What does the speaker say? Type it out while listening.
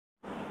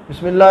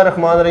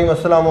बिस्मिल्लाहिर्रहमानिर्रहीम।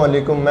 अस्सलाम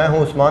वालेकुम। मैं हूँ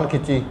उस्मान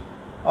खिची।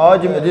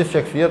 आज जिस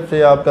शख्सियत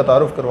से आपका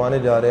तारुफ़ करवाने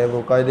जा रहे हैं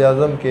वो कायदे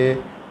आज़म के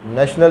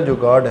नेशनल जो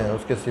गार्ड हैं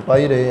उसके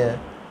सिपाही रहे हैं।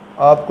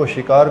 आपको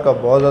शिकार का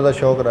बहुत ज़्यादा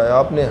शौक़ रहा है,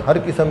 आपने हर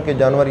किस्म के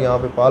जानवर यहाँ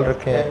पे पाल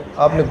रखे हैं,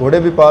 आपने घोड़े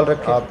भी पाल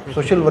रखे हैं, आप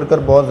सोशल वर्कर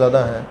बहुत ज़्यादा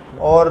हैं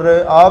और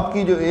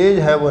आपकी जो एज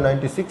है वो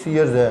 96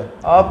 ईयर्स है।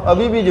 आप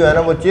अभी भी जो है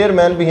ना वो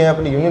चेयरमैन भी हैं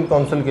अपनी यूनियन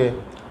काउंसिल के।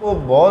 वो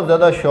बहुत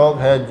ज़्यादा शौक़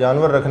है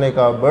जानवर रखने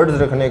का,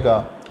 बर्ड्स रखने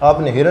का।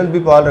 आपने हिरन भी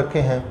पाल रखे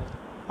हैं,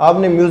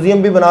 आपने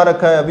म्यूज़ियम भी बना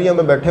रखा है। अभी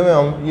हमें बैठे हुए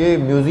हम, ये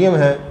म्यूज़ियम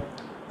है,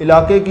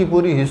 इलाके की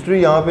पूरी हिस्ट्री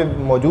यहाँ पे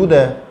मौजूद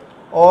है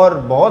और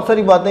बहुत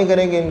सारी बातें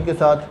करेंगे इनके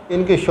साथ,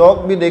 इनके शौक़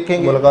भी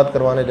देखेंगे। मुलाकात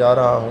करवाने जा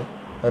रहा हूँ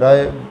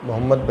राय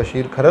मोहम्मद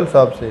बशीर खरल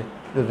साहब से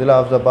जो ज़िला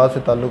हाफिज़ाबाद से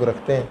ताल्लुक़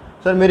रखते हैं।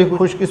 सर मेरी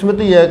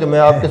खुशकिस्मती है कि मैं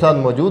आपके साथ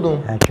मौजूद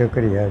हूँ।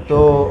 शुक्रिया। तो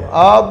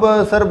आप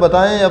सर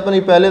बताएं अपनी,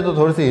 पहले तो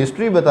थोड़ी सी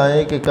हिस्ट्री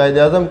बताएं कि कायदे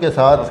आज़म के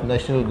साथ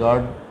नेशनल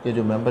गार्ड के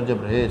जो मेंबर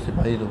जब रहे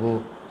सिपाही, तो वो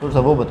थोड़ा सा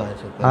वो बताएं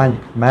सर। हाँ,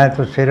 मैं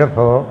तो सिर्फ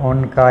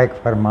उनका एक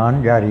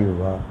फरमान जारी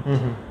हुआ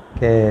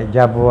कि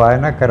जब वो आए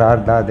ना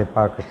करारदाद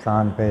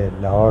पाकिस्तान पे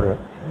लाहौर,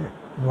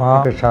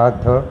 वहाँ के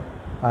साथ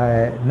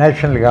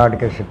नेशनल गार्ड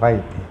के सिपाही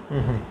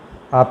थे।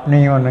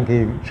 अपनी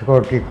उनकी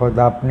सिक्योरिटी खुद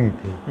अपनी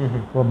थी।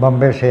 वो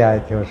बम्बे से आए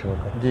थे उस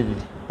वक्त। जी जी।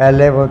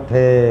 पहले वो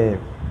थे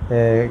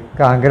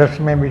कांग्रेस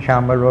में भी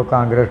शामिल, वो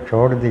कांग्रेस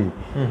छोड़ दी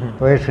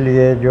तो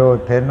इसलिए जो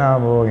थे ना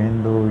वो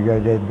हिंदू या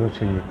जो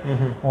दूसरी,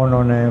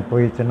 उन्होंने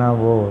कोई इतना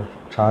वो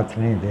साथ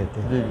नहीं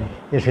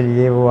देते,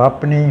 इसलिए वो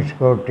अपनी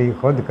सिक्योरिटी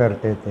खुद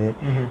करते थे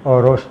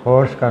और उस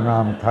फोर्स का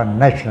नाम था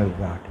नेशनल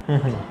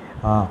गार्ड।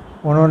 हाँ,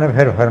 उन्होंने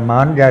फिर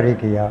फरमान जारी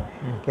किया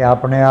कि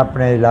अपने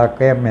अपने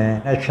इलाके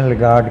में नेशनल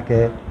गार्ड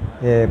के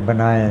ये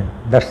बनाए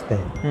दस्ते।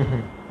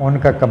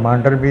 उनका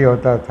कमांडर भी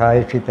होता था,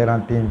 इसी तरह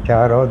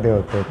 3-4 ओहदे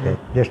होते थे,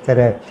 जिस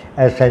तरह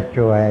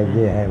SHO है,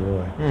 ये है वो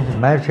है।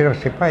 मैं सिर्फ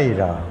सिपाही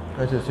रहा।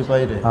 अच्छा,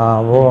 सिपाही रहे।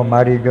 हाँ, वो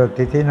हमारी जो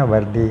होती थी ना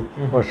वर्दी,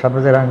 वो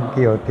सब्ज़ रंग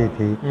की होती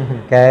थी,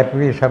 कैप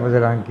भी सब्ज़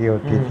रंग की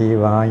होती थी,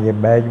 वहाँ ये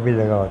बैज भी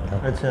लगा होता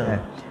था। अच्छा।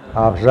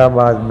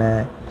 हाफिज़ाबाद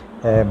में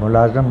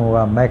मुलाजम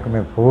हुआ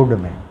महकमे फूड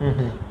में,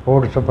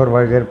 फूड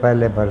सुपरवाइज़र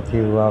पहले भर्ती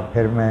हुआ,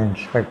 फिर मैं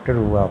इंस्पेक्टर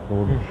हुआ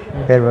फूड,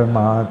 फिर मैं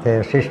वहाँ थे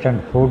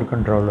assistant food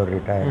controller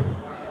retire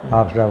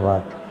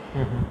Hafizabad.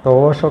 तो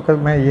उस वक्त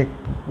मैं ये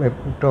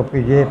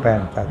टोपी ये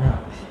पहनता था।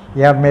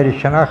 यह अब मेरी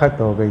शनाख्त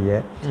हो गई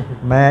है।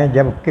 मैं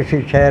जब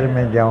किसी शहर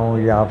में जाऊँ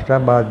या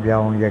हाफिज़ाबाद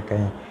जाऊँ या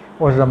कहीं,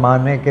 उस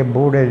ज़माने के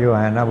बूढ़े जो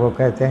हैं ना वो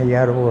कहते हैं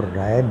यार वो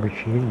राय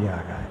बशीर जा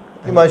रहा है।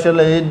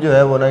 माशाल्लाह एज जो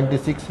है वो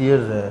 96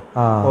 ईयर्स है।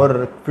 हाँ। और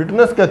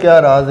फिटनेस का क्या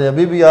राज है?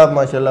 अभी भी आप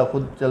माशाल्लाह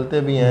खुद चलते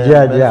भी हैं,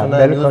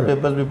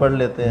 न्यूज़पेपर्स भी पढ़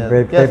लेते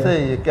हैं, कैसे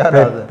ये क्या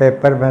राज है?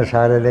 पेपर में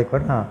सारे देखो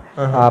ना,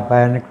 आप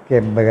ऐनक के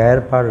बगैर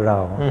पढ़ रहा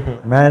हूँ।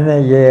 मैंने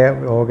ये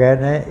हो गए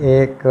ने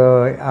एक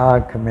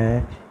आँख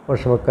में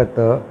उस वक़्त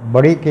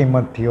बड़ी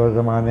कीमत थी, उस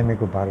ज़माने में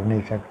कोई भर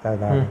नहीं सकता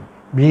था,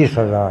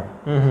 20,000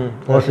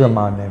 उस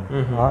ज़माने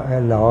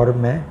में। लाहौर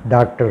में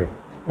डॉक्टर,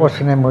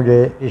 उसने मुझे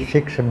इस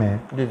 6 में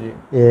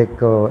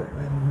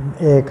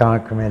एक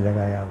आँख में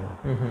लगाया वो।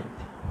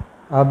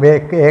 अब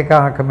एक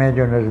आँख में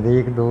जो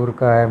नज़दीक दूर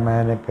का है,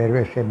 मैंने फिर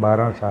वैसे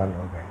 12 साल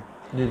हो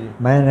गए।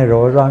 मैंने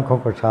रोज़ आँखों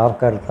को साफ़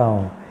करता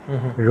हूँ,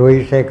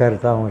 रुई से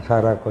करता हूँ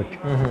सारा कुछ,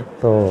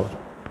 तो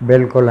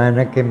बिल्कुल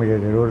ऐनक की मुझे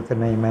ज़रूरत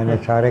नहीं। मैंने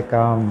सारे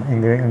काम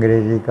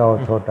अंग्रेज़ी का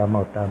और छोटा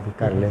मोटा भी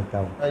कर लेता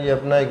हूँ। ये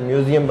अपना एक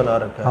म्यूज़ियम बना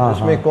रखा है।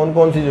 इसमें कौन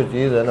कौन सी जो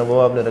चीज़ है ना वो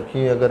आपने रखी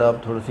है, अगर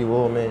आप थोड़ी सी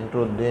वो हमें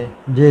इंट्रो दें।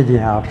 जी जी,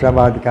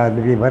 हाफिज़ाबाद का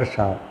अदबी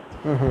वर्षा,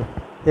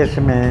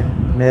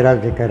 इसमें मेरा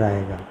जिक्र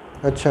आएगा।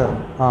 अच्छा।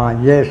 हाँ,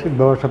 ये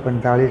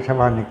 245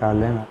 सफ़ा निकाल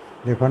लेना।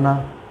 देखो ना,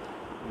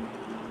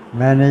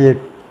 मैंने ये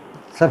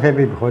सफ़े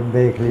भी खुद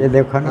देख लिए,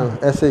 देखो ना।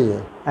 ऐसे ही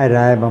है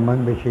राय मोहम्मद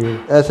बशीर,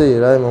 ऐसे ही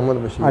राय मोहम्मद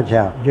बशीर।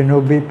 अच्छा,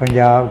 जनूबी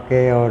पंजाब के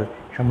और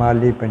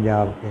शुमाली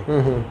पंजाब के,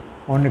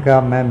 उनका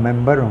मैं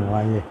मेंबर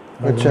हुआ ये।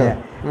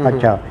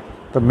 अच्छा,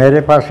 तो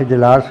मेरे पास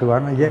इजलास हुआ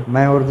ना, ये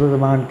मैं उर्दू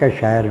ज़बान का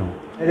शायर हूँ।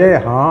 अरे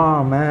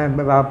हाँ,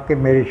 मैं आपके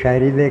मेरी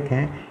शायरी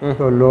देखें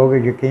तो लोग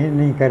यकीन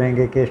नहीं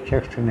करेंगे कि इस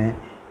शख्स ने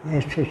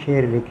ऐसे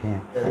शेर लिखे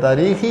हैं।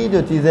 तारीखी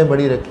जो चीज़ें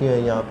बड़ी रखी हुई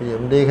हैं यहाँ पे,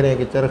 हम देख रहे हैं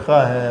कि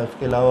चरखा है,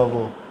 उसके अलावा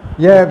वो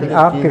ये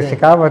आपकी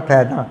सिकावत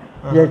है ना,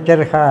 ये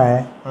चरखा है,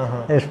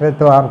 इसमें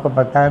तो आपको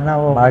पता है ना,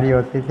 वो हमारी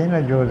होती थी ना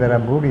जो ज़रा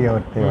बूढ़ी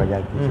औरतें हो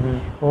जाती थी,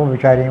 वो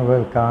बेचारियों का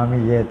काम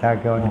ही ये था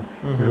कि उन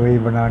रुई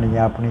बनानी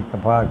अपनी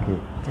कपा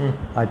की।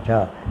 अच्छा,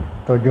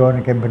 तो जो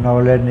उनके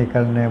बनौले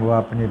निकलने, वो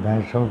अपनी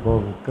भैंसों को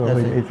तो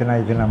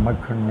इतना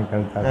मक्खन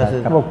निकलता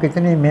था, वो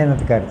कितनी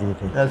मेहनत करती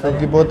थी। ऐसे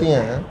की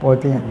पोतियाँ हैं।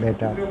 पोतियाँ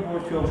बेटा।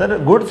 सर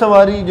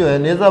घुड़सवारी जो है,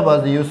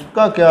 नेज़ाबाजी,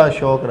 उसका क्या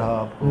शौक़ रहा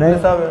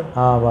आपको?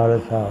 हाँ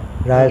वालिद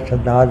साहब, राय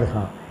सद्दाद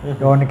खां,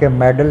 जो उनके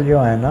मेडल जो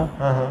है ना,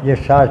 ये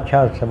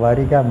शाह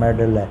सवारी का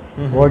मेडल है।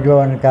 वो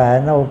जो उनका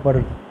है ना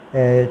ऊपर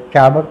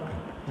चाबक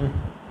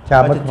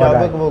चाबक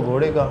चाबक वो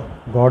घोड़े का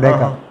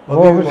का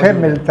वो उसे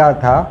मिलता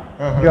था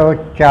जो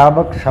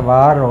चाबक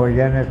सवार हो,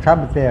 यानी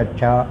सबसे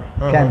अच्छा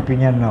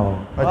चैंपियन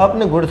हो।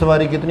 आपने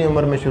घुड़सवारी कितनी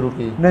उम्र में शुरू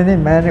की? नहीं,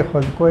 मैंने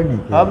खुद कोई नहीं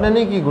की। आपने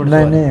नहीं की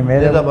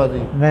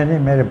घुड़सवारी? नहीं,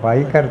 मेरे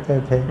भाई करते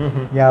थे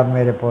या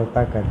मेरे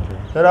पोता करते।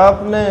 सर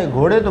आपने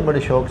घोड़े तो बड़े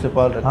शौक से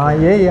पाल रखे? हाँ,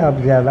 यही आप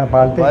ज़्यादा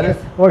पालते।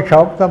 वो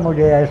शौक तो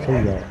मुझे ऐसे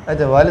ही है।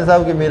 अच्छा, वाले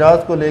साहब की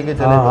मीरास को लेके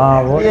चले।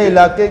 हाँ, वो ये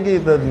इलाके की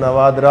तो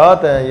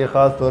नवादरात हैं, ये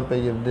ख़ास तौर पे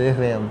ये देख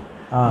रहे हैं हम।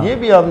 हाँ, ये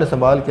भी आपने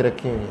संभाल के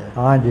रखी हुई है?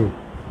 हाँ जी,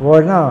 वो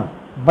ना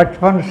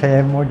बचपन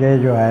से मुझे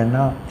जो है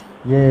ना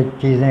ये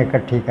चीज़ें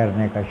इकट्ठी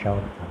करने का शौक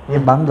था। ये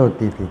बंद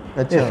होती थी।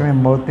 अच्छा। इसमें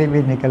मोती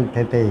भी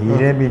निकलते थे,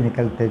 हीरे भी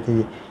निकलते थे।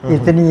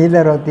 इतनी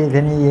इधर होती,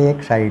 इतनी ये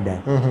एक साइड है,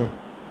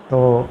 तो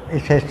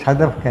इसे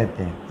सदफ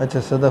कहते हैं। अच्छा,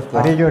 सदफ।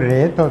 और ये जो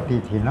रेत होती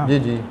थी ना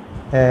जी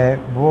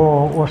वो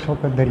उस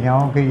वक्त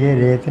दरियाओं की ये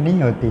रेत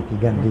नहीं होती थी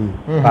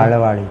गंदी काले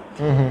वाली,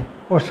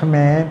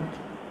 उसमें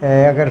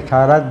अगर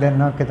सारा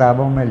दिन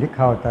किताबों में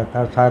लिखा होता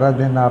था, सारा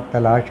दिन आप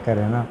तलाश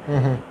करें ना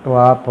तो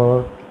आप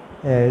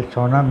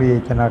सोना भी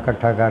इतना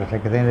इकट्ठा कर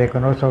सकते हैं,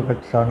 लेकिन उस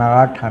वक्त सोना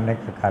 8 आने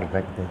का कर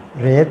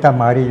सकते। रेत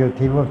हमारी जो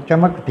थी वो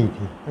चमकती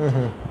थी,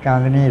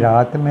 चांदनी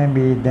रात में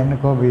भी दिन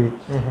को भी।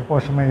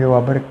 उसमें जो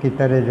अबरक की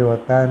तरह जो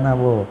होता है ना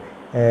वो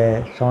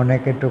सोने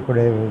के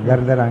टुकड़े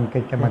गर्द रंग के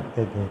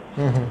चमकते थे।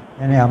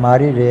 यानी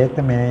हमारी रेत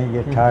में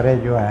ये सारे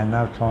जो है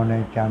ना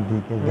सोने चांदी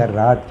के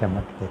जर्रात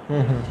चमकते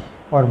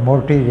और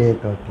मोटी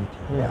रेत होती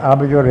थी।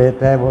 अब जो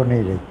रेत है वो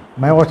नहीं रही।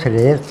 मैं उस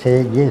रेत से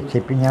ये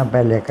छिपियाँ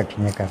पहले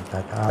इकट्ठियाँ करता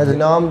था। अच्छा,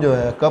 नाम जो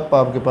है कप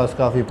आपके पास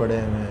काफ़ी पड़े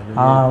हैं?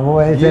 हाँ,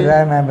 वो ऐसे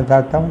रहे, मैं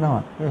बताता हूँ ना,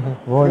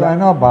 वो जो है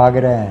ना भाग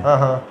रहे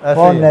हैं,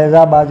 वो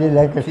नेज़ाबाजी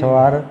लेके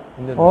सवार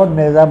और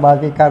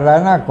नेज़ाबाजी कर रहा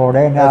है ना,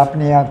 घोड़े ने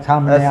अपनी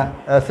सामने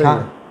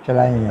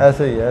चलाई है।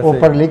 ऐसे ही है,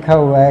 ऊपर लिखा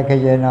हुआ है कि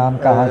ये नाम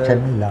कहाँ से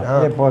मिला।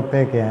 ये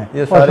पोते के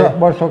हैं।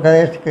 उस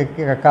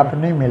वक्त कप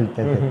नहीं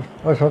मिलते थे,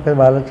 उस वक्त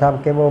वालिद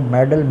साहब के वो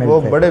मेडल मिलते। वो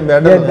बड़े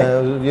मेडल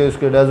हैं, ये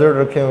उसके डेजर्ट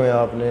रखे हुए हैं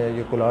आपने,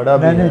 ये कुलाड़ा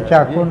भी नहीं,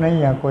 चाकू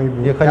नहीं है कोई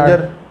भी। ये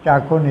खंजर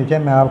चाकू नीचे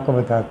मैं आपको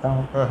बताता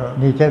हूँ,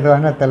 नीचे तो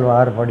है ना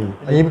तलवार पड़ी।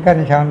 ईब का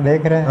निशान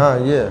देख रहे हैं? हाँ,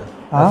 ये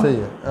ऐसे ही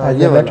है।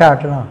 ये बेटा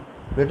हटना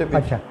बेटे।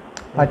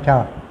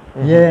 अच्छा,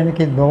 ये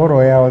इनकी 2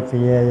 रोया होती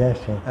है,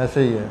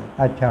 ऐसे ही है।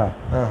 अच्छा,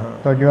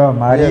 तो जो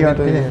हमारी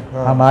होती है,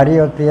 हमारी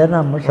होती है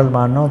ना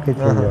मुसलमानों की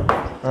थी जो,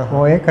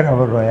 वो एक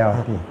रोया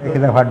होती है।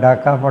 एक दफ़ा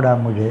डाका पड़ा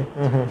मुझे,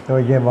 तो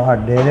ये वहाँ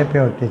डेरे पे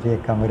होती थी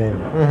कमरे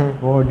में,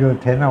 वो जो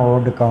थे ना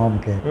ओड कौम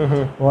के,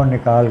 वो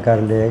निकाल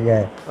कर ले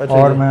गए।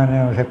 और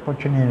मैंने उसे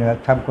कुछ नहीं,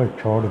 सब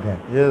कुछ छोड़ गए।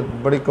 ये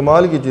बड़ी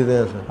कमाल की चीज़ें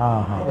हैं सर।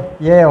 हाँ,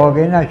 ये हो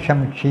गई ना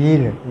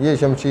शमशीर। ये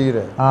शमशीर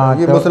है। हाँ,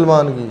 ये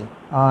मुसलमान की।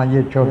 हाँ,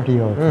 ये छोटी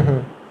होती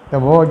है, तो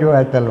वो जो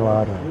है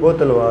तलवार है। वो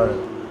तलवार है।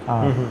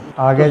 हाँ,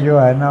 आगे जो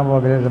है ना वो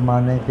अगले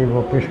ज़माने की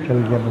वो पिस्टल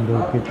या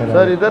बंदूक की तरह।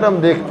 सर इधर हम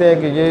देखते हैं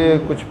कि ये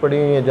कुछ पड़ी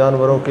हुई है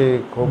जानवरों के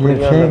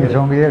खोपड़ियाँ, ये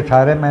सींग ये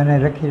सारे मैंने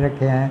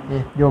रखे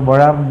हैं। जो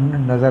बड़ा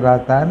नज़र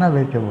आता है ना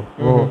बेटे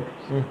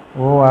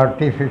वो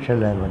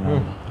आर्टिफिशियल है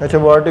बना। अच्छा,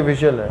 वो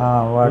आर्टिफिशियल है?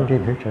 हाँ, वो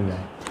आर्टिफिशियल है।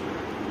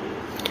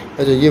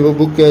 अच्छा, ये वो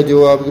बुक है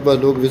जो आपके पास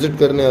लोग विज़िट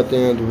करने आते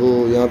हैं तो वो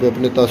यहाँ पे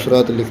अपने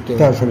तासुरात लिखते हैं?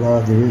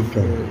 तासुरात जी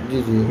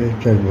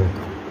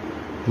बुक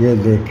ये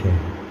देखें।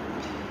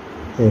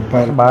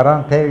 पर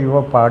 12 थे,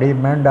 वो पहाड़ी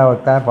मेंढा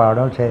होता है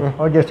पहाड़ों से,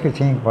 और जिसके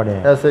सींग पड़े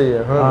हैं। ऐसे ही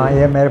है। हाँ,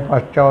 ये मेरे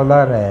पास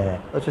 14 रहे हैं।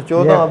 अच्छा,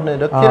 14 आपने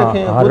रखे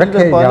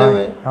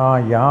हैं? हाँ,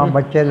 यहाँ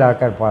बच्चे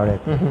लाकर पाले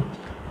थे।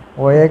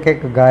 वो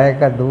एक गाय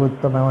का दूध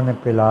तो मैं उन्हें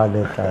पिला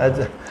देता।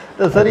 अच्छा,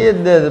 तो सर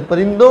ये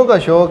परिंदों का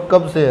शौक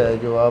कब से है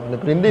जो आपने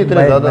परिंदे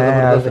इतने ज़्यादा?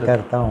 मैं अर्ज़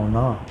करता हूँ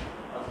ना,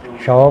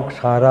 शौक़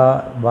सारा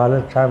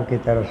वालिद साहब की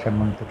तरफ से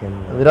मुंतकिल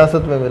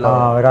विरासत में मिला।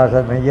 हाँ,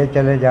 विरासत में। ये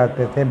चले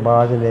जाते थे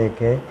बाज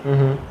लेके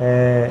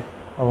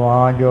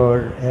वहाँ जो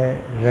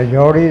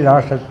रजौड़ी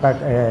रासत तक।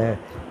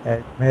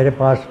 मेरे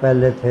पास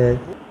पहले थे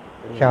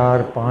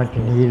 4-5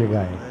 नील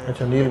गाय।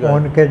 अच्छा, नील गाय।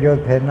 उनके जो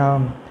थे ना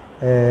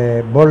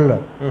बुल,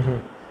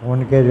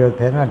 उनके जो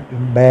थे ना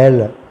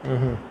बैल,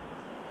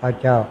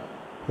 अच्छा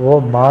वो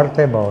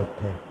मारते बहुत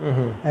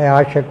थे।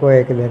 आशिक को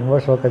एक दिन वो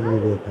वक्त भी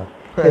देता,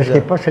 इसकी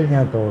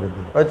पसलियाँ तोड़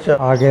दी। अच्छा,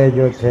 आगे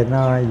जो थे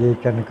ना ये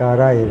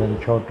चनकारा हिरन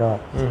छोटा,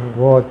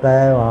 वो होता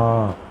है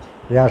वहाँ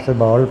रियासत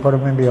बहावलपुर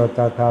में भी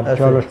होता था,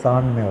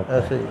 चोलिस्तान में होता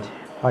है।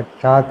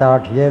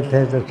 7-8 ये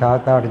थे, तो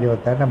 7-8 जो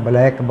होता है ना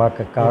ब्लैक बक,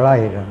 काला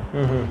हिरन,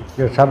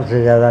 जो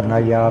सबसे ज़्यादा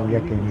नायाब या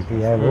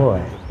कीमती है वो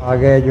है।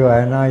 आगे जो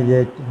है ना ये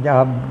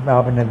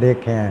आपने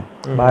देखे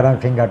हैं 12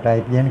 सिंगा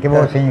टाइप, इनके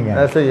वो सिंग हैं।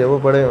 ऐसे ही है, वो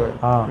बड़े हुए।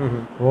 हाँ,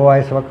 वो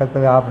इस वक्त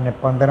तो आपने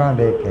 15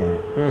 देखे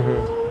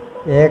हैं।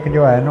 एक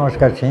जो है ना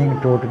उसका सींग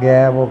टूट गया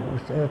है, वो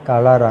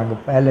काला रंग।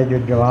 पहले जो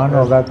जवान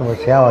होगा तो वो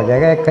स्याह हो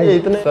जाएगा।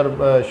 इतने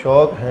सर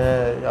शौक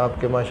हैं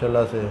आपके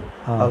माशाल्लाह से।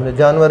 हाँ। आपने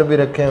जानवर भी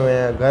रखे हुए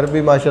हैं, घर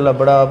भी माशाल्लाह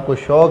बड़ा आपको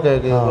शौक है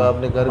कि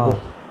आपने घर को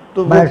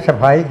तो मैं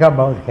सफाई का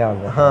बहुत ख्याल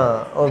रखता हूँ।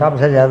 हाँ, और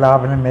सबसे ज़्यादा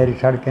आपने मेरी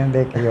सड़कें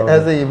देखी हो।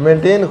 ऐसे ही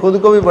मेंटेन खुद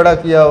को भी बड़ा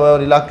किया हुआ है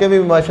और इलाके में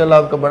भी माशाल्लाह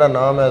आपका बड़ा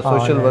नाम है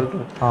सोशल वर्क।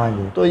 हाँ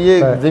जी। तो ये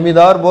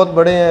जिम्मेदार बहुत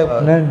बड़े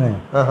हैं। नहीं नहीं,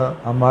 हाँ हाँ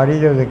हमारी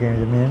जो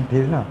ज़मीन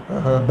थी ना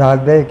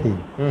दादे की,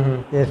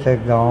 इस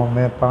गांव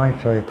में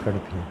 500 एकड़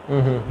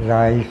थी।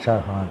 राई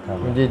खां था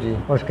वो। जी जी।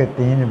 उसके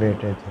 3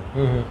 बेटे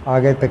थे।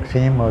 आगे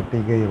तकसीम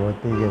होती गई।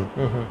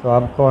 तो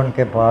अब कौन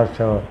के पास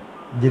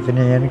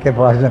जितनी इनके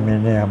पास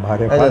ज़मीनें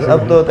हमारे पास।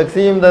 अब तो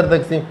तकसीम दर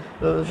तकसीम।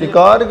 तो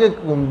शिकार के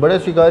बड़े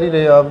शिकारी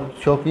रहे आप,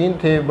 शौकीन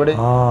थे बड़े।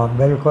 हाँ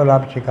बिल्कुल,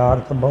 अब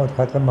शिकार तो बहुत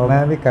ख़त्म हो।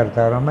 मैं भी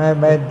करता रहा,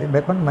 मैं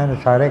देखो ना, मैंने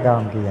सारे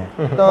काम किए हैं।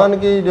 पाकिस्तान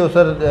की जो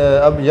सर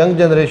अब यंग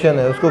जनरेशन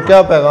है उसको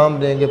क्या पैगाम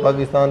देंगे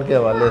पाकिस्तान के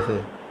हवाले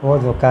से? वो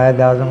तो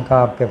कायद आज़म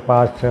का आपके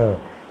पास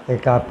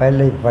एक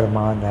पहले ही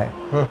फरमान है,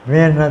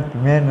 मेहनत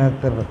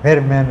मेहनत फिर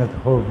मेहनत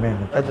खूब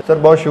मेहनत। अच्छा सर,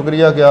 बहुत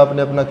शुक्रिया कि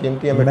आपने अपना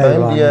कीमती हमें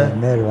टाइम दिया है।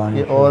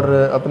 मेहरबानी। और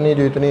अपनी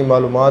जो इतनी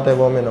मालूमात है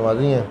वो हमें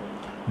नवाजी हैं।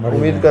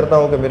 उम्मीद करता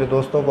हूँ कि मेरे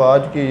दोस्तों को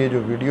आज की ये जो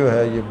वीडियो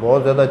है ये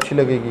बहुत ज़्यादा अच्छी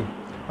लगेगी।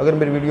 अगर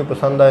मेरी वीडियो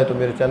पसंद आए तो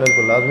मेरे चैनल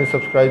को लाजमी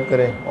सब्सक्राइब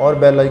करें और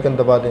बेल आइकन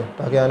दबा दें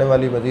ताकि आने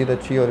वाली मज़ीद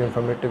अच्छी और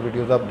इन्फॉर्मेटिव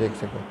वीडियोज़ आप देख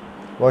सकें।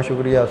 बहुत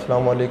शुक्रिया।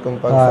 अस्सलाम वालेकुम।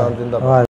 पाकिस्तान जिंदाबाद।